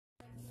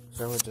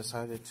So I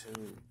decided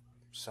to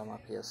sell my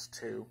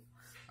PS2.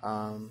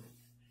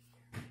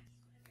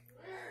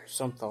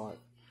 Some thought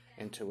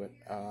into it.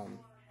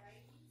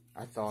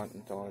 I thought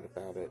and thought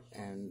about it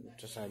and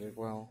decided,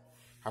 well,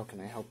 how can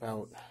I help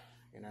out,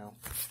 and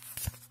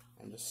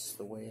this is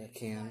the way I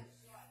can.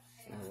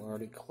 I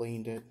already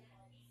cleaned it.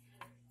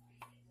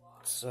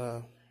 It's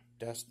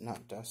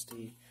not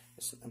dusty,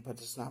 but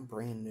it's not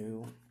brand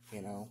new,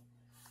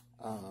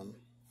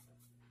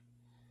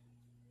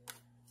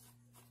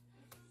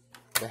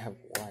 They have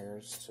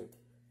wires to,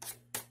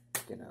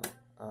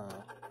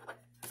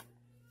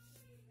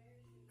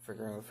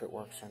 figure out if it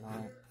works or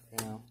not,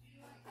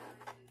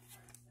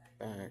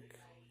 Back,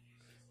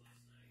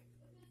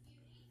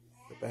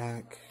 the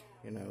back,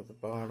 the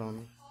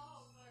bottom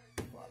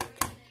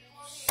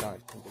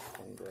side can be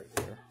cleaned right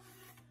here.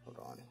 Hold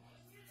on.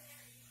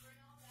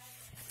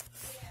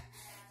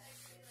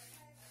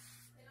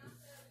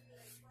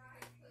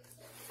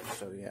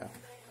 So yeah,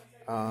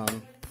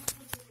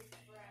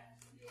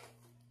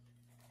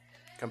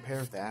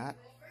 compare that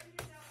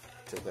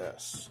to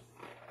this.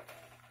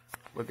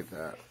 Look at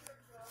that.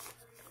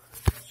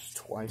 It's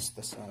twice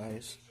the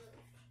size.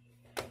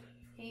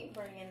 He ain't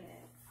bringing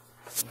that.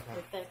 Okay.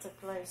 If that's a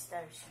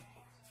PlayStation.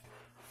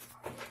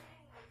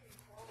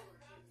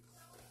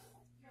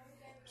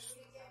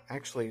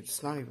 Actually,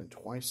 it's not even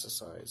twice the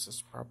size.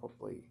 It's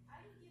probably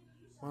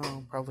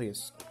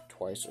it's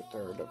twice or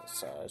third of the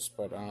size.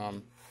 But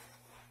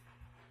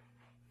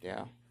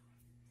yeah.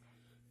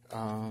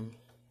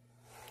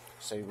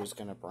 Said he was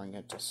gonna bring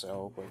it to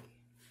sell, but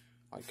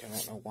I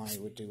don't know why he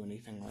would do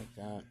anything like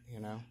that.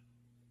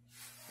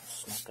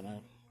 It's not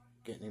gonna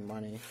get any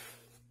money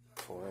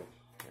for it.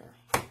 Here,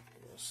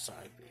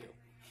 side view.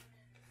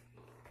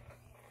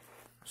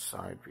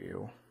 Side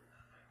view.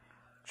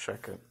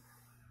 Check it.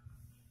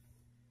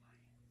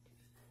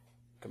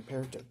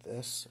 Compared to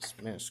this, it's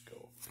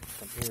minuscule.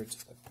 Compared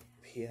to the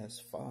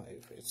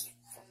PS5, it's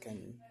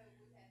fucking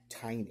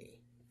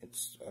tiny.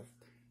 It's,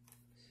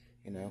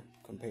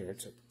 compared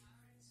to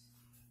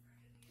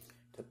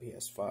the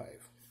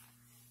PS5.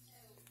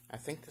 I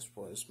think this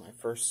was my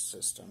first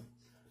system.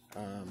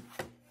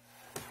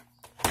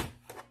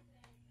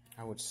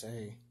 I would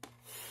say,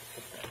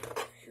 put that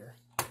over here.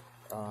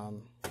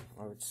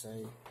 I would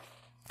say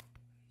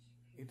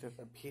either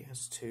the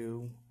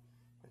PS2,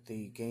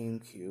 the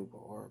GameCube,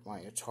 or my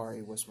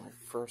Atari was my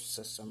first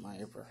system I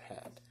ever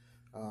had.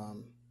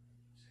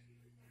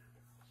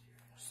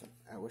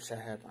 I wish I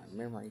had my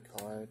memory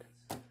card.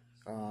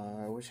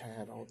 I wish I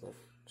had all the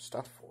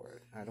stuff for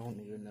it. I don't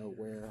even know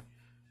where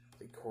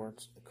the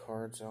cards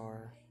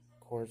are.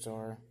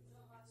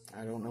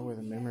 I don't know where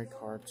the memory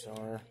cards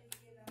are.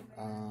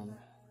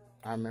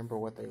 I remember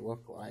what they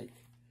look like.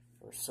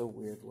 They were so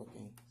weird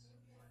looking.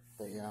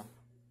 But yeah,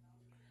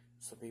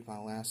 this will be my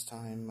last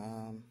time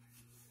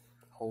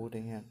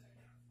holding it,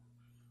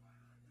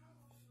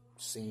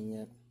 seeing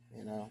it,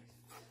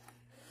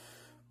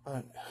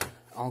 But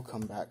I'll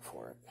come back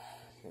for it,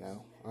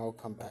 I'll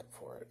come back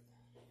for it.